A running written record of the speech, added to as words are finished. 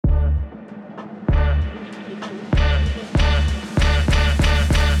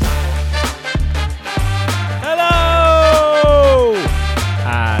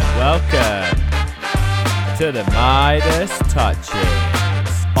to the Midas Touches.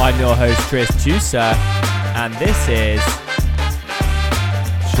 I'm your host, Tris Tusa, and this is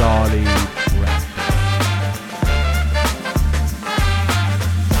Charlie Bradford.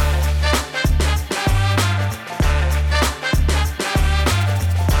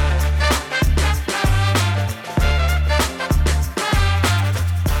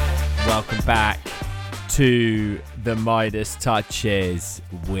 Welcome back to the Midas Touches.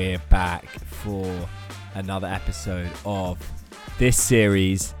 We're back for another episode of this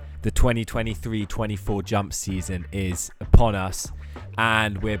series. The 2023-24 jump season is upon us,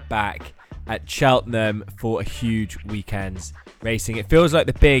 and we're back at Cheltenham for a huge weekend's racing. It feels like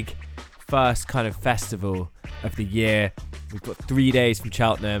the big first kind of festival of the year. We've got 3 days from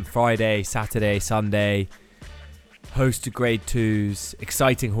Cheltenham: Friday, Saturday, Sunday. Host of grade twos,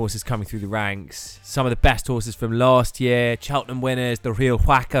 exciting horses coming through the ranks. Some of the best horses from last year. Cheltenham winners, the real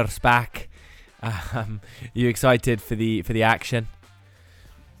whackers back. You excited for the action?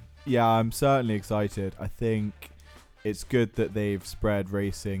 Yeah, I'm certainly excited. I think it's good that they've spread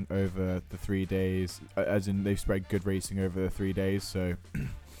racing over the 3 days, as in they've spread good racing over the 3 days. So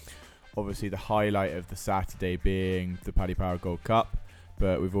obviously the highlight of the Saturday being the Paddy Power Gold Cup.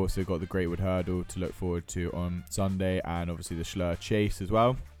 But we've also got the Greatwood Hurdle to look forward to on Sunday, and obviously the Shloer Chase as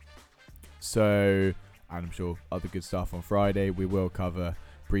well. So, and I'm sure other good stuff on Friday. We will cover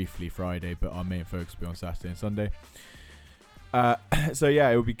briefly Friday, but our main focus will be on Saturday and Sunday. So yeah,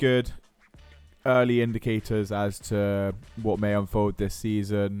 it will be good. Early indicators as to what may unfold this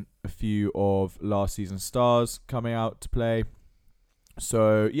season. A few of last season's stars coming out to play.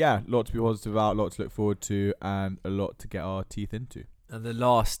 So yeah, a lot to be positive about, a lot to look forward to, and a lot to get our teeth into. And the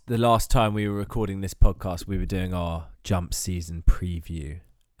last time we were recording this podcast, we were doing our jump season preview.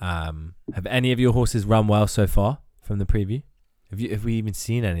 Have any of your horses run well so far from the preview? Have we even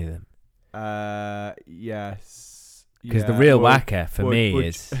seen any of them? Yes. Because the real whacker for me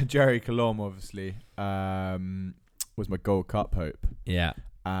is Jerry Colomb, obviously, was my Gold Cup hope. Yeah.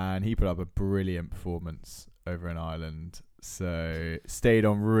 And he put up a brilliant performance over in Ireland. So stayed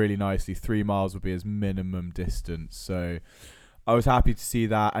on really nicely. 3 miles would be his minimum distance. So I was happy to see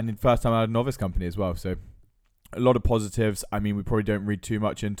that, and in first time I had a novice company as well, so a lot of positives. I mean, we probably don't read too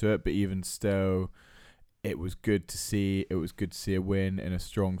much into it, but even still, it was good to see. It was good to see a win in a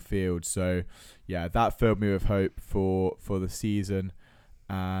strong field. So yeah, that filled me with hope for the season,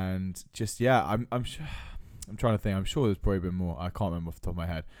 and just yeah, I'm trying to think. I'm sure there's probably been more. I can't remember off the top of my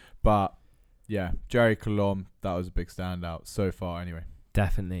head, but yeah, Jerry Colomb, that was a big standout so far. Anyway.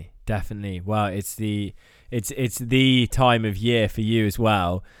 Definitely. Well, it's the time of year for you as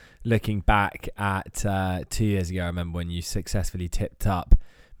well. Looking back at 2 years ago, I remember when you successfully tipped up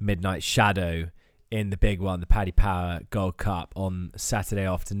Midnight Shadow in the big one, the Paddy Power Gold Cup on Saturday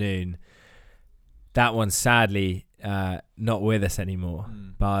afternoon. That one's sadly not with us anymore,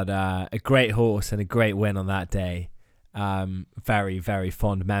 but a great horse and a great win on that day. Very, very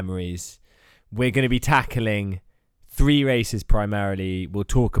fond memories. We're going to be tackling 3 races primarily. We'll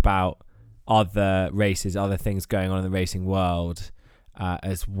talk about other races, other things going on in the racing world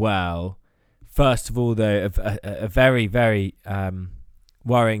as well. First of all, though, a very, very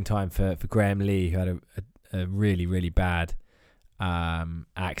worrying time for Graham Lee, who had a really, really bad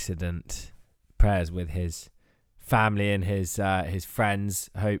accident. Prayers with his family and his friends.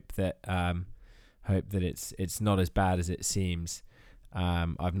 Hope that it's not as bad as it seems.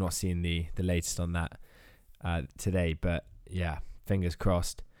 I've not seen the latest on that today, but yeah, fingers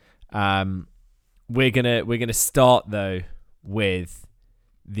crossed. We're gonna start though with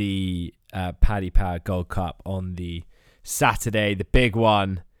the Paddy Power Gold Cup on the Saturday, the big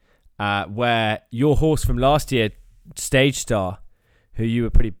one, where your horse from last year, Stage Star, who you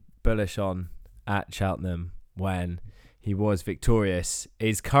were pretty bullish on at Cheltenham when he was victorious,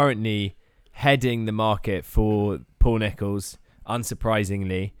 is currently heading the market for Paul Nicholls,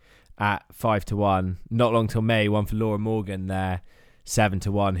 unsurprisingly, at 5-1. Not long till May, one for Laura Morgan there,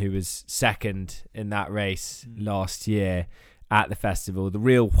 7-1, who was second in that race last year at the festival. The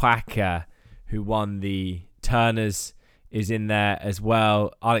real whacker who won the Turners is in there as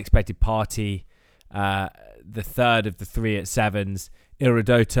well. Unexpected Party, the third of the 3 at 7s.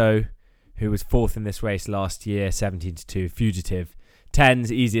 Iridoto, who was fourth in this race last year, 17-2. Fugitive,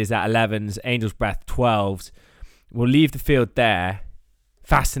 10s, easy as that, 11s. Angel's Breath, 12s. We'll leave the field there.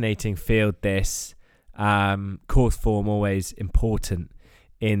 Fascinating field, this. Course form always important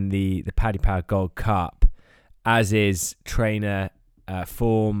in the Paddy Power Gold Cup, as is trainer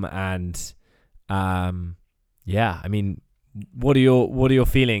form, and I mean, what are your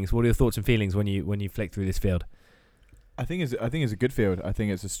feelings? What are your thoughts and feelings when you flick through this field? I think it's a good field. I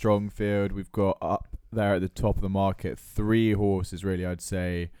think it's a strong field. We've got there at the top of the market. 3 horses, really, I'd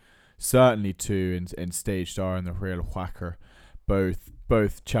say. Certainly 2 in Stage Star and the Real Whacker.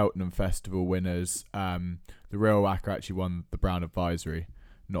 Both Cheltenham Festival winners. The Real Whacker actually won the Brown Advisory,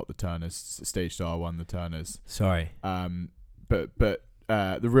 not the Turners. Stage Star won the Turners. Sorry. But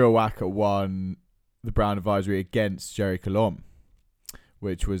the Real Whacker won the Brown Advisory against Jerry Colomb,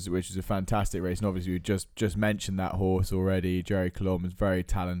 which was a fantastic race. And obviously we just mentioned that horse already. Jerry Colomb is very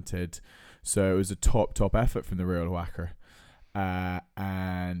talented, so it was a top effort from the Real Whacker,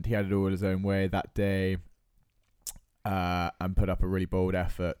 and he had it all his own way that day, and put up a really bold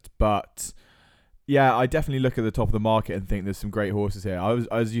effort. But yeah, I definitely look at the top of the market and think there's some great horses here.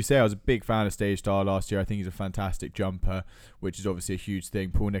 As you say, I was a big fan of Stage Star last year. I think he's a fantastic jumper, which is obviously a huge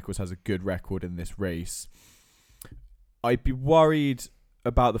thing. Paul Nicholls has a good record in this race. I'd be worried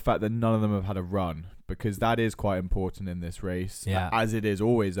about the fact that none of them have had a run, because that is quite important in this race, as it is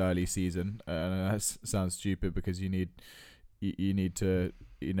always early season. And that sounds stupid, because you need to,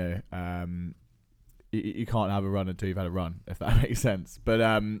 you can't have a run until you've had a run, if that makes sense. But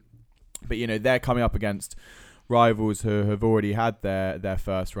they're coming up against rivals who have already had their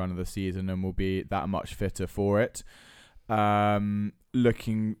first run of the season and will be that much fitter for it.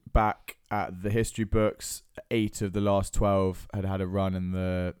 Looking back at the history books, 8 of the last 12 had a run in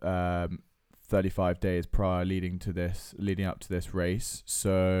the 35 days prior leading up to this race.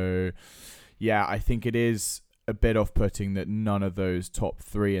 So yeah, I think it is a bit off-putting that none of those top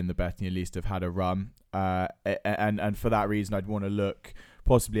 3 in the betting at least have had a run. And for that reason, I'd want to look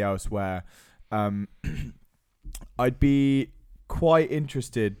possibly elsewhere. I'd be quite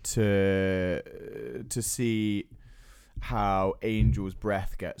interested to see how Angel's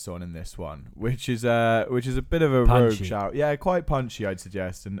Breath gets on in this one, which is a bit of a punchy. Rogue shout. Yeah, quite punchy, I'd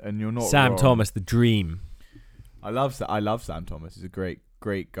suggest, and you're not Sam wrong. Thomas, the dream. I love Sam Thomas. He's a great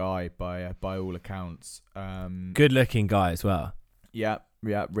guy by all accounts. Good looking guy as well. Yeah,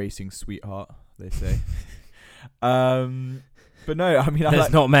 racing sweetheart, they say. But no, I mean,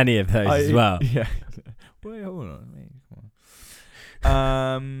 there's not many of those as well. Yeah. Wait, hold on, mate. Come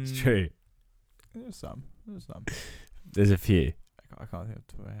on. It's true. There's some. There's a few. I can't think of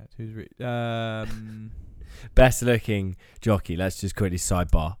the top of my head. Who's best looking jockey? Let's just quickly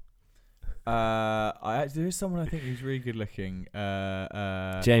sidebar. There is someone I think who's really good looking.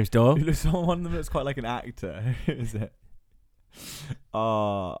 James Doyle. One of them that's quite like an actor. Who is it?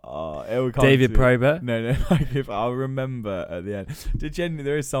 David Probert. No. I'll remember at the end.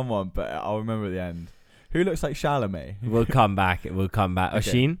 There is someone, but I'll remember at the end. Who looks like Chalamet? We'll come back. Okay.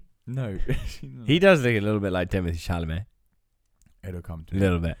 Oisin? No. He does look a little bit like Timothy Chalamet. It'll come to me. A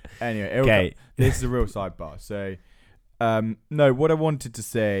little bit. Anyway, okay. This is a real sidebar. So, no, what I wanted to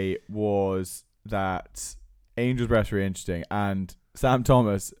say was that Angel's Breath is really interesting, and Sam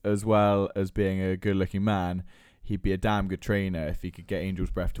Thomas, as well as being a good-looking man, he'd be a damn good trainer if he could get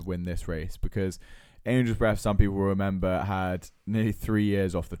Angel's Breath to win this race, because Angel's Breath, some people will remember, had nearly 3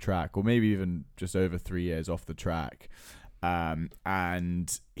 years off the track, or maybe even just over 3 years off the track.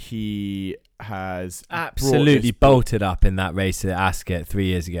 And he has absolutely bolted up in that race at Ascot 3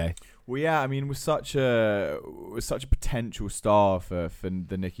 years ago. Well, yeah, I mean, was such a potential star for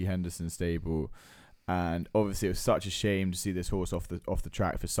the Nicky Henderson stable, and obviously it was such a shame to see this horse off the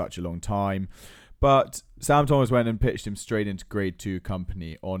track for such a long time. But Sam Thomas went and pitched him straight into Grade 2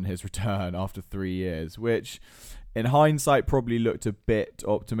 company on his return after 3 years, which in hindsight probably looked a bit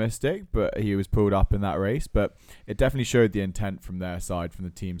optimistic, but he was pulled up in that race. But it definitely showed the intent from their side, from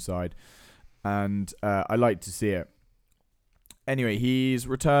the team side, and I like to see it. Anyway, he's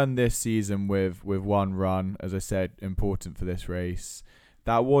returned this season with one run, as I said, important for this race.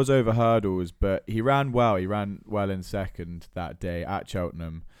 That was over hurdles, but he ran well. He ran well in second that day at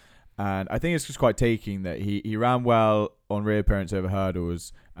Cheltenham. And I think it's just quite taking that he ran well on reappearance over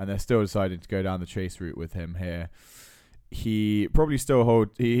hurdles, and they're still deciding to go down the chase route with him here. He probably still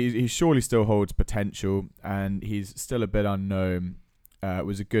he surely still holds potential, and he's still a bit unknown.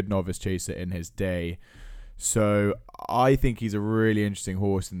 Was a good novice chaser in his day. So I think he's a really interesting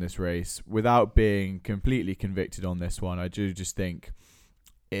horse in this race. Without being completely convicted on this one, I do just think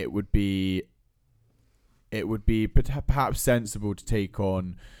it would be perhaps sensible to take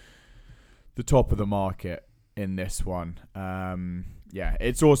on the top of the market in this one. Yeah,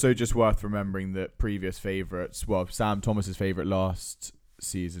 it's also just worth remembering that previous favourites, well, Sam Thomas's favourite last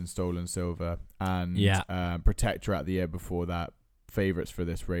season, Stolen Silver, and Protectorat the year before that, favourites for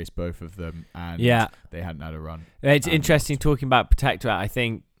this race, both of them, and they hadn't had a run. It's interesting talking about Protectorat. I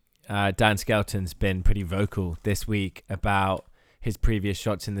think Dan Skelton's been pretty vocal this week about his previous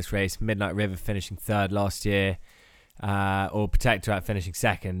shots in this race. Midnight River finishing third last year, or Protectorat finishing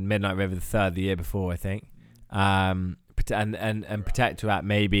second, Midnight River the third the year before, I think. And Protectorat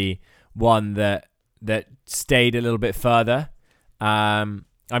maybe one that stayed a little bit further. I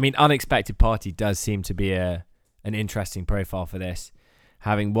mean, Unexpected Party does seem to be an interesting profile for this.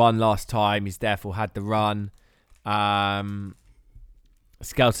 Having won last time, he's therefore had the run.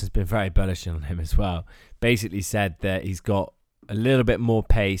 Skelton's been very bullish on him as well. Basically said that he's got a little bit more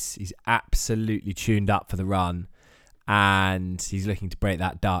pace. He's absolutely tuned up for the run, and he's looking to break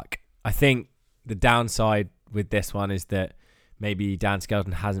that duck. I think the downside with this one is that maybe Dan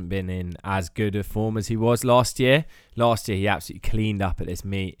Skelton hasn't been in as good a form as he was last year. Last year, he absolutely cleaned up at this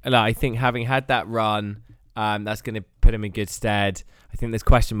meet. I think having had that run, that's going to put him in good stead. I think there's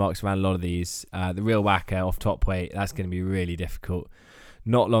question marks around a lot of these. The real whacker off top weight, that's going to be really difficult.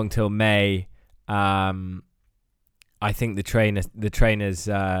 Not long till May. I think the trainers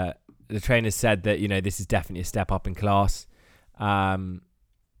said that, you know, this is definitely a step up in class.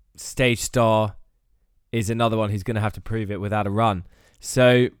 Stage Star is another one who's going to have to prove it without a run.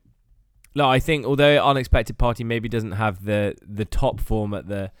 So, look, I think although Unexpected Party maybe doesn't have the top form at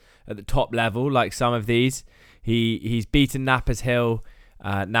the top level like some of these, he's beaten Nappers Hill.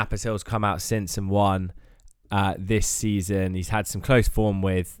 Nappers Hill's come out since and won this season. He's had some close form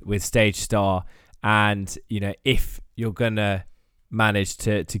with Stage Star, and you know, if you're gonna manage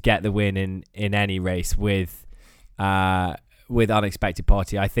to get the win in any race with Unexpected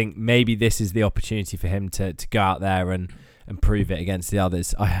Party, I think maybe this is the opportunity for him to go out there and prove it against the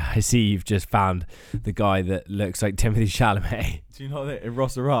others. I see you've just found the guy that looks like Timothy Chalamet. Do you know that in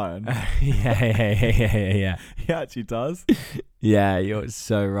Ross Orion? Yeah. He actually does. Yeah, you're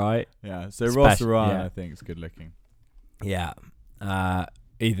so right. Yeah, so Ross Orion, I think, is good looking. Yeah.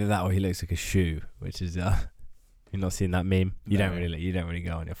 Either that or he looks like a shoe, which is you've not seen that meme? You don't really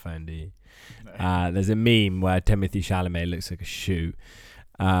go on your phone, do you? No. There's a meme where Timothy Chalamet looks like a shoe.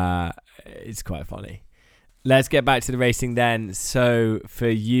 It's quite funny. Let's get back to the racing then. So for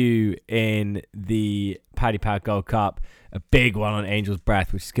you in the Paddy Power Gold Cup, a big one on Angel's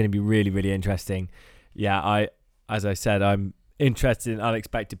Breath, which is going to be really, really interesting. Yeah, as I said, I'm interested in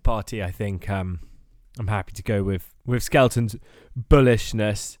Unexpected Party. I think I'm happy to go with Skelton's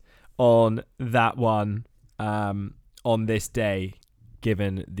bullishness on that one on this day,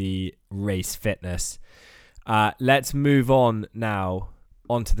 given the race fitness. Let's move on now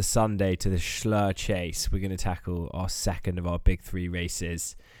onto the Sunday to the Shloer Chase. We're going to tackle our second of our big three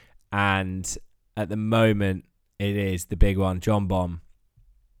races, and at the moment it is the big one, Jonbon,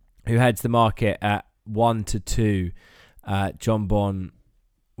 who heads the market at 1-2. Jonbon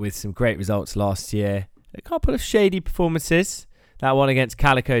with some great results last year, a couple of shady performances. That one against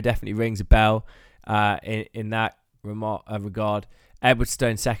Calico definitely rings a bell in that regard.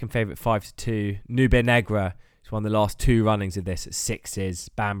 Edwardstone second favourite 5-2. Nube Negra has won the last two runnings of this at 6s.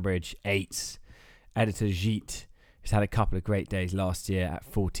 Banbridge 8s. Editor Jeet has had a couple of great days last year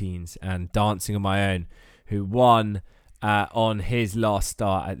at 14s. And Dancing on My Own, who won on his last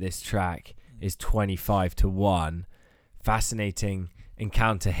start at this track, is 25-1. Fascinating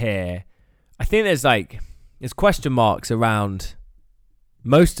encounter here. I think there's question marks around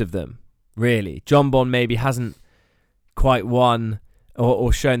most of them, really. Jonbon maybe hasn't quite won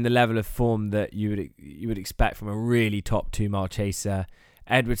or shown the level of form that you would expect from a really top 2 mile chaser.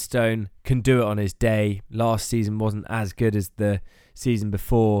 Edwardstone can do it on his day. Last season wasn't as good as the season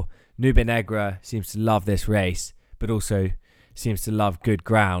before. Nube Negra seems to love this race, but also seems to love good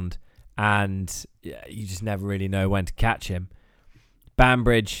ground, and you just never really know when to catch him.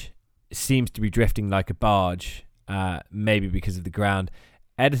 Banbridge seems to be drifting like a barge, maybe because of the ground.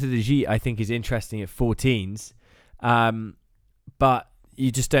 Editor de G, I think, is interesting at 14s, but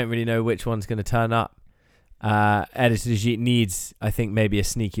you just don't really know which one's going to turn up. Editor de G needs, I think, maybe a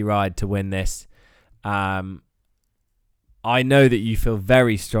sneaky ride to win this. I know that you feel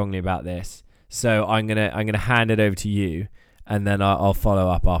very strongly about this, so I'm gonna hand it over to you, and then I'll follow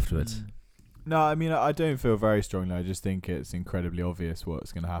up afterwards. No, I mean, I don't feel very strongly. I just think it's incredibly obvious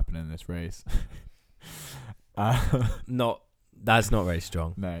what's going to happen in this race. That's not very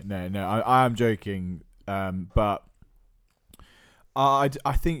strong. No. I am joking, but I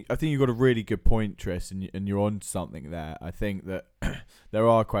think you've got a really good point, Tris, and you're on something there. I think that there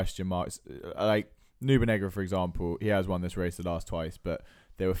are question marks. Like Nube Negra, for example, he has won this race the last twice, but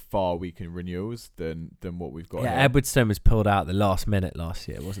they were far weaker in renewals than what we've got. Yeah, Edwardstone was pulled out at the last minute last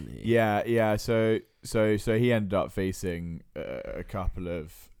year, wasn't he? Yeah. So he ended up facing a couple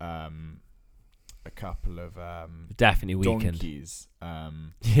of definitely weakened donkeys.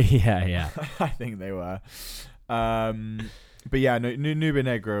 yeah. I think they were. But yeah, no, Nube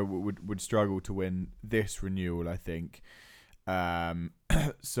Negra would struggle to win this renewal, I think.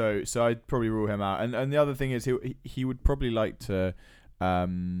 So I'd probably rule him out. And the other thing is he would probably like to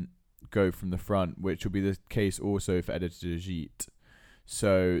go from the front, which will be the case also for Edwardstone.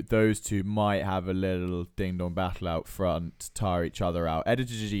 So those two might have a little ding-dong battle out front, tire each other out.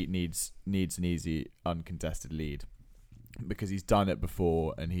 Edwardstone needs an easy, uncontested lead because he's done it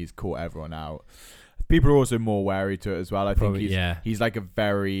before and he's caught everyone out. People are also more wary to it as well. I think he's like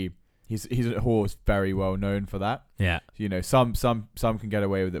he's a horse very well known for that. Yeah. You know, some can get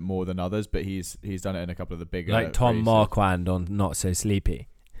away with it more than others, but he's done it in a couple of the bigger like Tom races. Marquand on Not So Sleepy.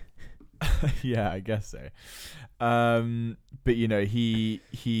 Yeah, I guess so. But you know, he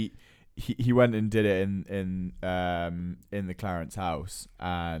went and did it in the Clarence House,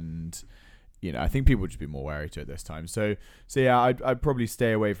 and you know, I think people would just be more wary to it this time. So yeah, I'd probably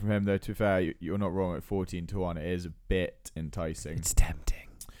stay away from him though. To be fair, you're not wrong at 14-1. It is a bit enticing. It's tempting.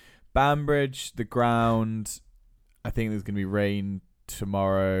 Banbridge, the ground. I think there's going to be rain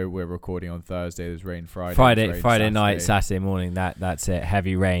tomorrow. We're recording on Thursday. There's rain Friday night, Saturday morning. That's it.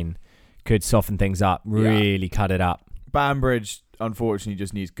 Heavy rain could soften things up. Really cut it up. Banbridge, unfortunately,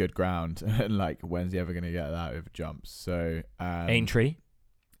 just needs good ground, and like, when's he ever going to get that over jumps? So Aintree.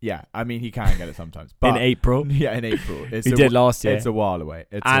 Yeah, I mean, he can get it sometimes. But in April. Yeah, in April. He did last year. It's a while away.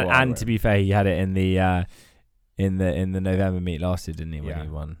 And to be fair, he had it in the November meet last year, didn't he? When he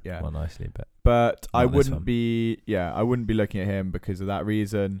won nicely. But I wouldn't be looking at him because of that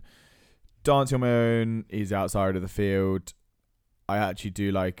reason. Dancing on My Own, he's outside of the field. I actually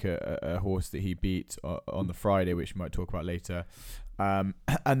do like a horse that he beat on the Friday, which we might talk about later. And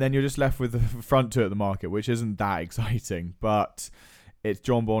then you're just left with the front two at the market, which isn't that exciting, but it's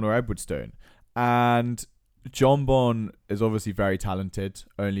Jonbon or Edwardstone. And Jonbon is obviously very talented,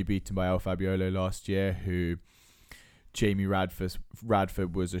 only beaten by El Fabiolo last year, who Jamie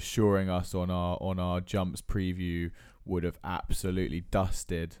Radford was assuring us on our jumps preview would have absolutely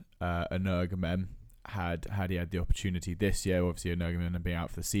dusted Energumen had he had the opportunity this year. Obviously, Energumen being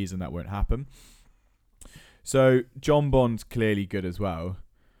out for the season, that won't happen. So Jonbon's clearly good as well.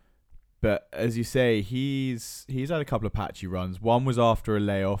 But as you say, he's had a couple of patchy runs. One was after a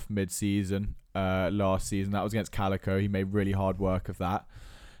layoff mid-season last season. That was against Calico. He made really hard work of that.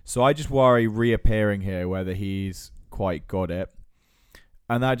 So I just worry reappearing here whether he's quite got it.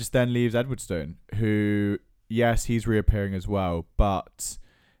 And that just then leaves Edwardstone, who, yes, he's reappearing as well. But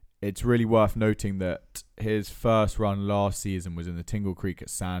it's really worth noting that his first run last season was in the Tingle Creek at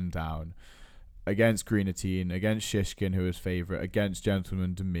Sandown against Greenatine, against Shishkin, who was favourite, against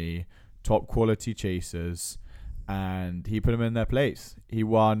Gentleman to Me, top quality chasers, and he put them in their place. He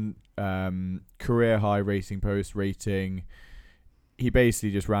won career high Racing Post rating. He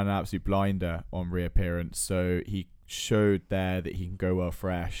basically just ran an absolute blinder on reappearance, so he showed there that he can go well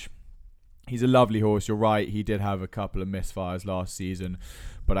fresh. He's a lovely horse. You're right, he did have a couple of misfires last season,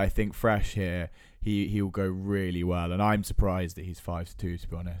 but I think fresh here he'll go really well, and I'm surprised that he's 5-2, to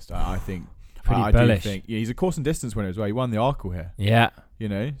be honest. I think pretty bullish. Do think he's a course and distance winner as well. He won the Arkle here. Yeah. You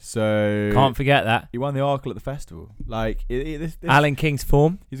know, so can't forget that. He won the Arkle at the festival. Like this Alan King's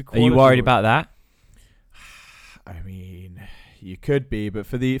form. He's a Are you worried about that? I mean, you could be, but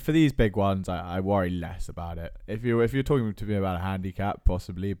for these big ones, I worry less about it. If you're talking to me about a handicap,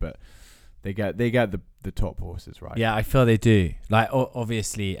 possibly, but they get the top horses right. Yeah, I feel they do. Like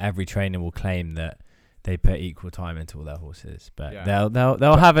obviously, every trainer will claim that they put equal time into all their horses, but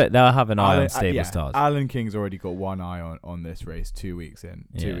they'll have it. They'll have an eye on stable stars. Alan King's already got one eye on this race 2 weeks in,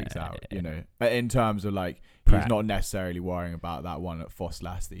 2 weeks out. Yeah. You know, in terms of like he's not necessarily worrying about that one at Foss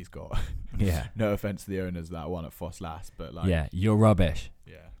Lass that he's got. Yeah. No offense to the owners of that one at Foss Lass, but like you're rubbish.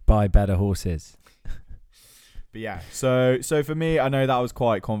 Yeah. Buy better horses. But yeah, so for me, I know that was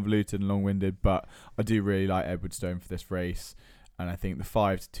quite convoluted and long-winded, but I do really like Edwardstone for this race. And I think the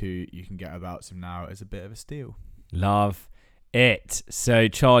 5-2 you can get about him now is a bit of a steal. Love it. So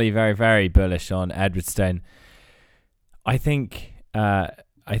Charlie, very, very bullish on Edwardstone. I think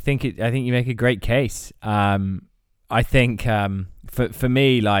you make a great case. I think for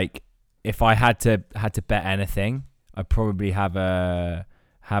me, like if I had to bet anything, I'd probably have a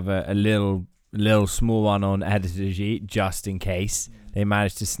little small one on Edwardstone just in case they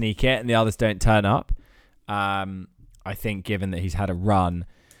manage to sneak it and the others don't turn up. I think given that he's had a run,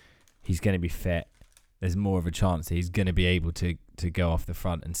 he's going to be fit. There's more of a chance that he's going to be able to go off the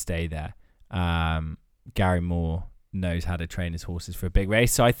front and stay there. Gary Moore knows how to train his horses for a big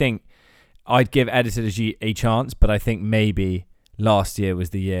race. So I think I'd give Edwardstone a chance, but I think maybe last year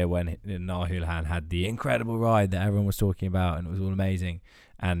was the year when Nahulhan had the incredible ride that everyone was talking about and it was all amazing.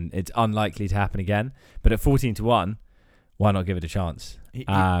 And it's unlikely to happen again. But at 14-1, why not give it a chance?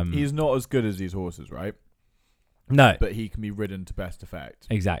 He's not as good as these horses, right? No, but he can be ridden to best effect.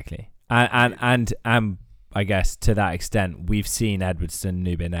 Exactly, and I guess to that extent, we've seen Edwardstone,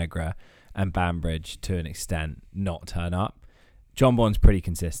 Nube, Negra, and Banbridge to an extent not turn up. Jonbon's pretty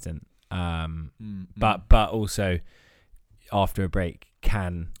consistent, but also after a break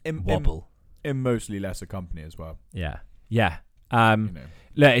can wobble in mostly lesser company as well. Yeah.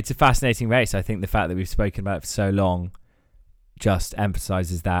 Look, it's a fascinating race. I think the fact that we've spoken about it for so long just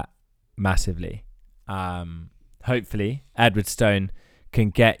emphasises that massively. Hopefully, Edwardstone can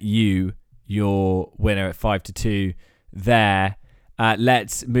get you your winner at 5-2 there.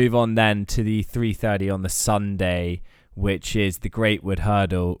 Let's move on then to the 3:30 on the Sunday, which is the Greatwood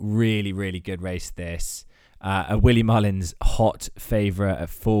Hurdle. Really, really good race this. A Willie Mullins hot favourite at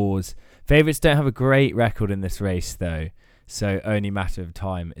 4s. Favourites don't have a great record in this race though, so only matter of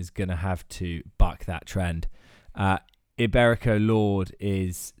time is going to have to buck that trend. Iberico Lord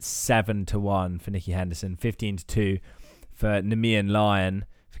is 7-1 for Nicky Henderson, 15-2 for Nemean Lion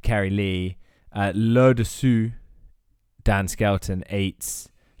for Kerry Lee. L'Au-Dessus, Dan Skelton, 8s.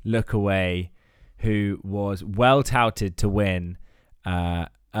 Look Away, who was well touted to win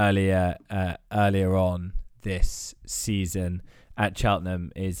earlier on this season at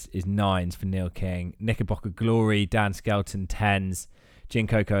Cheltenham, is 9s for Neil King. Knickerbocker Glory, Dan Skelton, 10s. Gin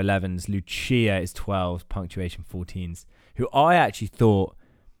Coco 11s. Lucia is 12s, punctuation 14s, who I actually thought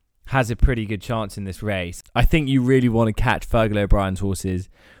has a pretty good chance in this race. I think you really want to catch Fergal O'Brien's horses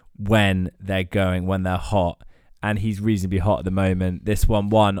when they're hot, and he's reasonably hot at the moment. This one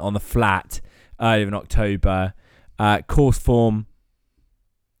won on the flat earlier in October. Course form,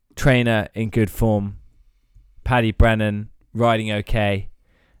 trainer in good form, Paddy Brennan riding okay.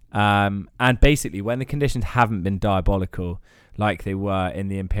 And basically when the conditions haven't been diabolical like they were in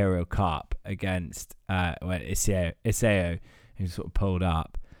the Imperial Cup against Iseo, who sort of pulled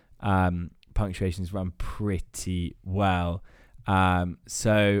up, punctuations run pretty well.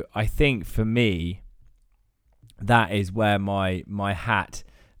 So I think for me, that is where my hat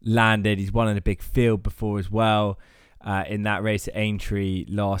landed. He's won in a big field before as well, in that race at Aintree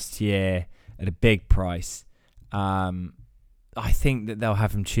last year at a big price. I think that they'll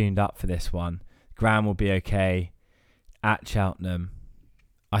have him tuned up for this one. Graham will be okay at Cheltenham.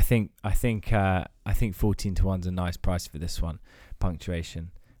 I think 14-1's a nice price for this one. Punctuation.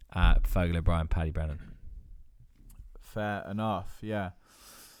 Fergal O'Brien, Paddy Brennan. Fair enough. Yeah.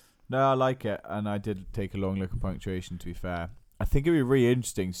 No, I like it, and I did take a long look at punctuation. To be fair, I think it'd be really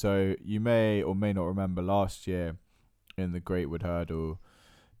interesting. So you may or may not remember last year in the Greatwood Hurdle,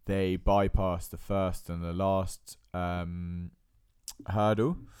 they bypassed the first and the last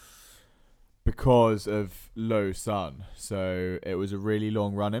hurdle because of low sun. So it was a really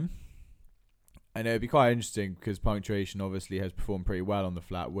long run-in. And it would be quite interesting because punctuation obviously has performed pretty well on the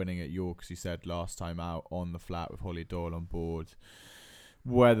flat, winning at York, as you said last time out, on the flat with Holly Doyle on board.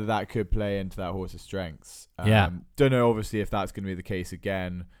 Whether that could play into that horse's strengths. Don't know, obviously, if that's going to be the case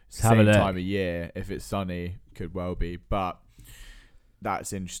again. Same time of year. If it's sunny, could well be. But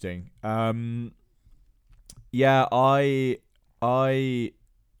that's interesting. I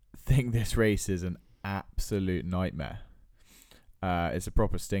think this race is an absolute nightmare. It's a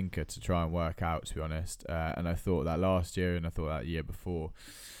proper stinker to try and work out, to be honest. And I thought that last year, and I thought that year before.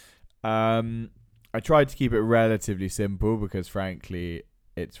 I tried to keep it relatively simple because, frankly,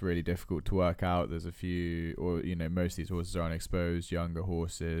 it's really difficult to work out. There's a few, or most of these horses are unexposed, younger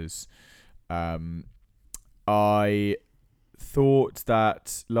horses. I thought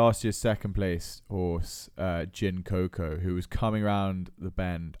that last year's second place horse, Gin Coco, who was coming around the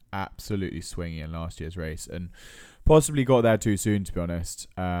bend absolutely swinging in last year's race and possibly got there too soon, to be honest.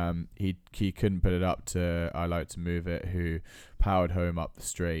 He couldn't put it up to I Like to Move It, who powered home up the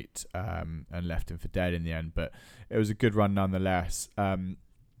straight and left him for dead in the end, but it was a good run nonetheless.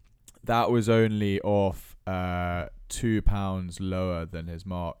 That was only off £2 lower than his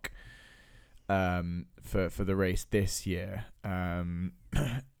mark for the race this year. And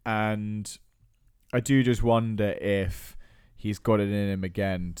I do just wonder if he's got it in him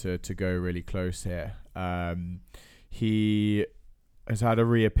again to go really close here. He has had a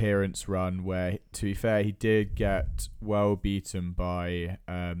reappearance run where, to be fair, he did get well beaten by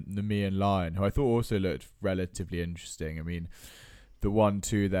Nemean Lion, who I thought also looked relatively interesting. I mean, the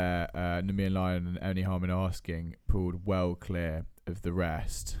 1-2 there, Nemean Lion and Any Harm in Asking pulled well clear of the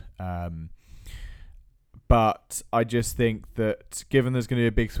rest. But I just think that given there's going to be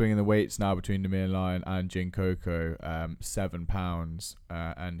a big swing in the weights now between Nemean Lion and Gin Coco, £7,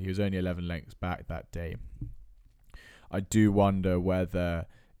 and he was only 11 lengths back that day, I do wonder whether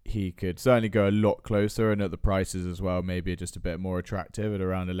he could certainly go a lot closer, and at the prices as well, maybe just a bit more attractive at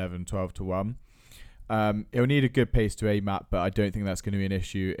around 11, 12 to 1. He'll need a good pace to aim at, but I don't think that's going to be an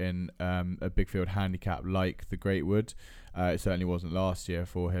issue in a big field handicap like the Greatwood. It certainly wasn't last year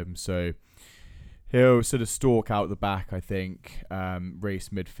for him. So he'll sort of stalk out the back, I think, race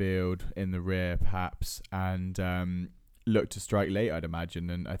midfield in the rear perhaps, and look to strike late, I'd imagine.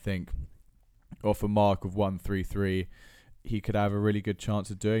 And I think off a mark of 133, he could have a really good chance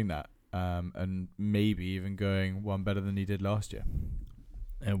of doing that, and maybe even going one better than he did last year.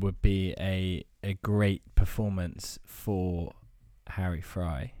 It would be a great performance for Harry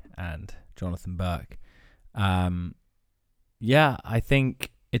Fry and Jonathan Burke. Yeah, I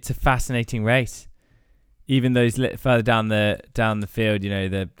think it's a fascinating race. Even those further down the field, you know,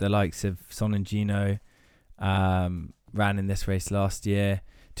 the likes of Son and Gino ran in this race last year.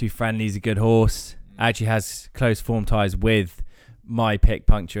 Two Friendly's a good horse. Actually has close form ties with my pick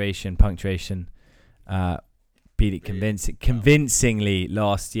Punctuation. Beat it convincingly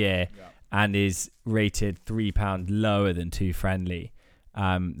last year, and is rated £3 lower than Two Friendly.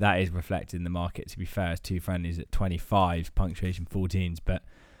 That is reflected in the market, to be fair, as Two Friendly's at 25, Punctuation 14s. But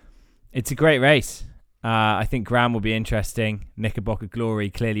it's a great race. I think Graham will be interesting. Knickerbocker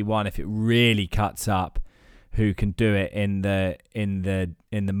Glory clearly won. If it really cuts up, who can do it in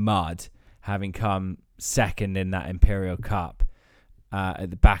the mud, having come second in that Imperial Cup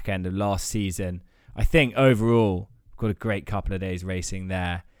at the back end of last season. I think overall we've got a great couple of days racing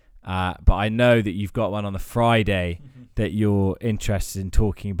there. But I know that you've got one on the Friday that you're interested in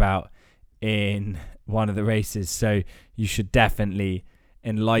talking about in one of the races. So you should definitely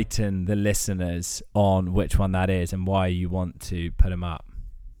enlighten the listeners on which one that is and why you want to put them up.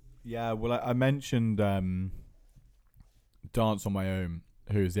 Yeah, well, I mentioned Dance on My Own,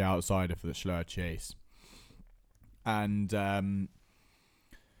 who's the outsider for the Shloer Chase. And Dance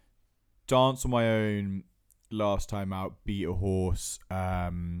on My Own last time out beat a horse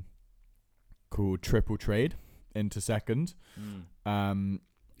called Triple Trade into second.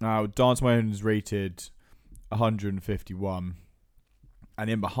 Now, Dance on My Own is rated 151. And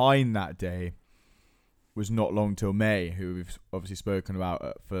in behind that day was Not Long Till May, who we've obviously spoken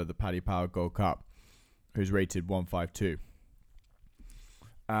about for the Paddy Power Gold Cup, who's rated 152.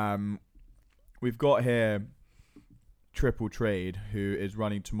 We've got here Triple Trade, who is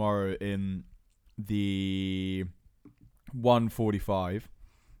running tomorrow in the 145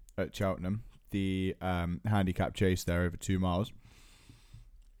 at Cheltenham, the handicap chase there over 2 miles.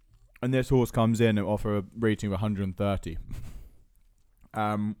 And this horse comes in and offer a rating of 130.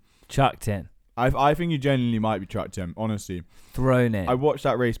 Chucked in. I think you genuinely might be chucked in, honestly. Thrown in. I watched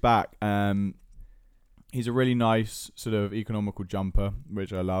that race back. He's a really nice sort of economical jumper,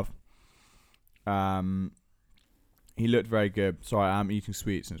 which I love. He looked very good. Sorry, I am eating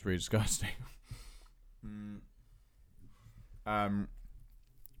sweets and it's really disgusting. But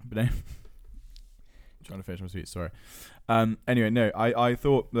then, I'm trying to finish my sweets, sorry. Anyway, no, I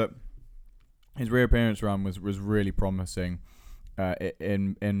thought that his reappearance run was really promising.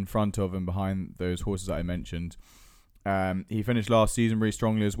 In front of and behind those horses that I mentioned. He finished last season really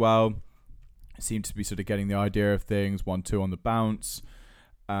strongly as well. Seemed to be sort of getting the idea of things. 1-2 on the bounce.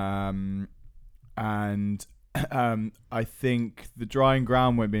 And I think the drying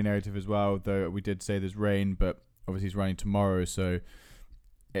ground won't be a narrative as well, though we did say there's rain, but obviously he's running tomorrow, so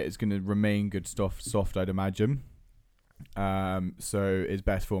it's going to remain good soft, I'd imagine. So his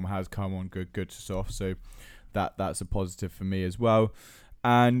best form has come on good to soft, so that's a positive for me as well.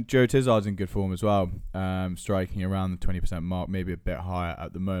 And Joe Tizard's in good form as well, striking around the 20% mark, maybe a bit higher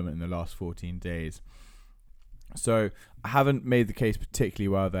at the moment in the last 14 days. So I haven't made the case particularly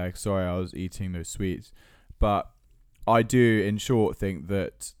well there. Sorry, I was eating those sweets. But I do, in short, think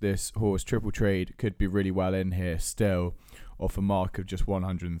that this horse, Triple Trade, could be really well in here still off a mark of just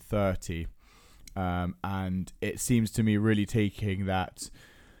 130. And it seems to me really taking that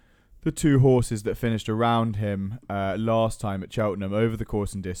the two horses that finished around him last time at Cheltenham over the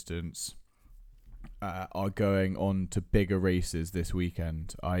course and distance are going on to bigger races this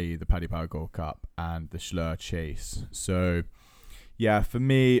weekend, i.e. the Paddy Power Gold Cup and the Shloer Chase. So, yeah, for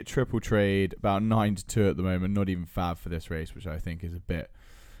me, Triple Trade, about 9-2 at the moment, not even fab for this race, which I think is a bit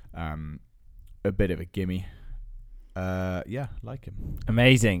of a gimme. Yeah, like him.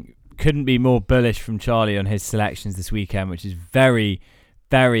 Amazing. Couldn't be more bullish from Charlie on his selections this weekend, which is very,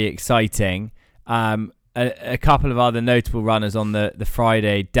 very exciting. A couple of other notable runners on the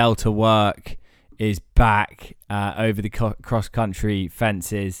Friday. Delta Work is back over the cross-country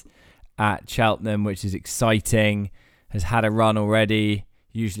fences at Cheltenham, which is exciting. Has had a run already.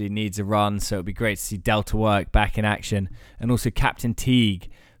 Usually needs a run, so it'll be great to see Delta Work back in action. And also Captain Teague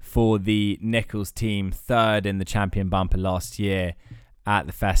for the Nichols team, third in the champion bumper last year at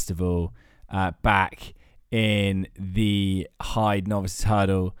the festival, back in the Hyde Novices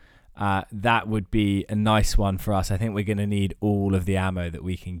Hurdle. That would be a nice one for us. I think we're going to need all of the ammo that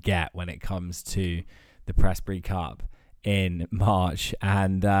we can get when it comes to the Prestbury Cup in March,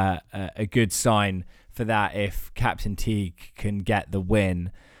 and a good sign for that if Captain Teague can get the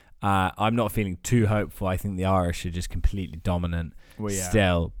win. I'm not feeling too hopeful. I think the Irish are just completely dominant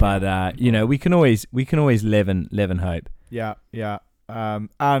still, but we can always live and hope. Yeah. And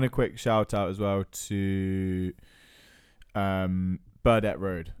a quick shout out as well to Burdett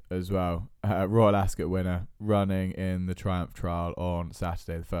Road as well. Royal Ascot winner, running in the Triumph Trial on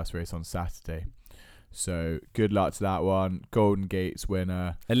Saturday, the first race on Saturday. So good luck to that one. Golden Gates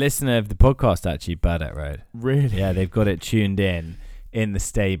winner. A listener of the podcast, actually, Burdett Road. Really? Yeah, they've got it tuned in the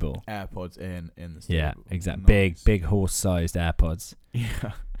stable. AirPods in the stable. Yeah, exactly. Nice. Big horse-sized AirPods.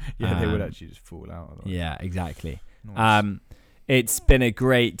 Yeah, they would actually just fall out. Otherwise. Yeah, exactly. Nice. It's been a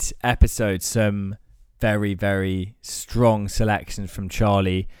great episode. Some very, very strong selections from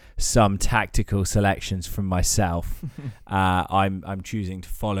Charlie. Some tactical selections from myself. I'm choosing to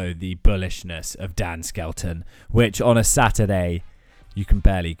follow the bullishness of Dan Skelton, which on a Saturday you can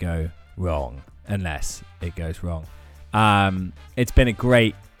barely go wrong unless it goes wrong. It's been a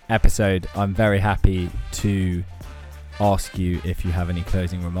great episode. I'm very happy to ask you if you have any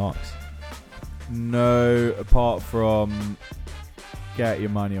closing remarks. No, apart from get your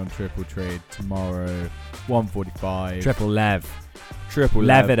money on Triple Trade tomorrow, 1:45. Triple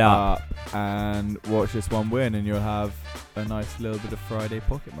Lev it up. And watch this one win, and you'll have a nice little bit of Friday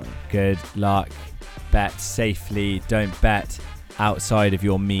pocket money. Good luck. Bet safely. Don't bet outside of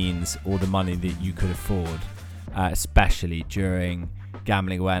your means or the money that you could afford, especially during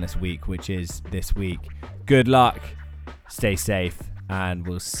Gambling Awareness Week, which is this week. Good luck. Stay safe, and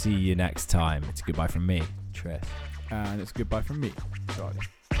we'll see you next time. It's goodbye from me, Tris. And it's goodbye from me, Charlie.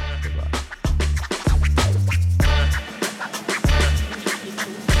 Goodbye.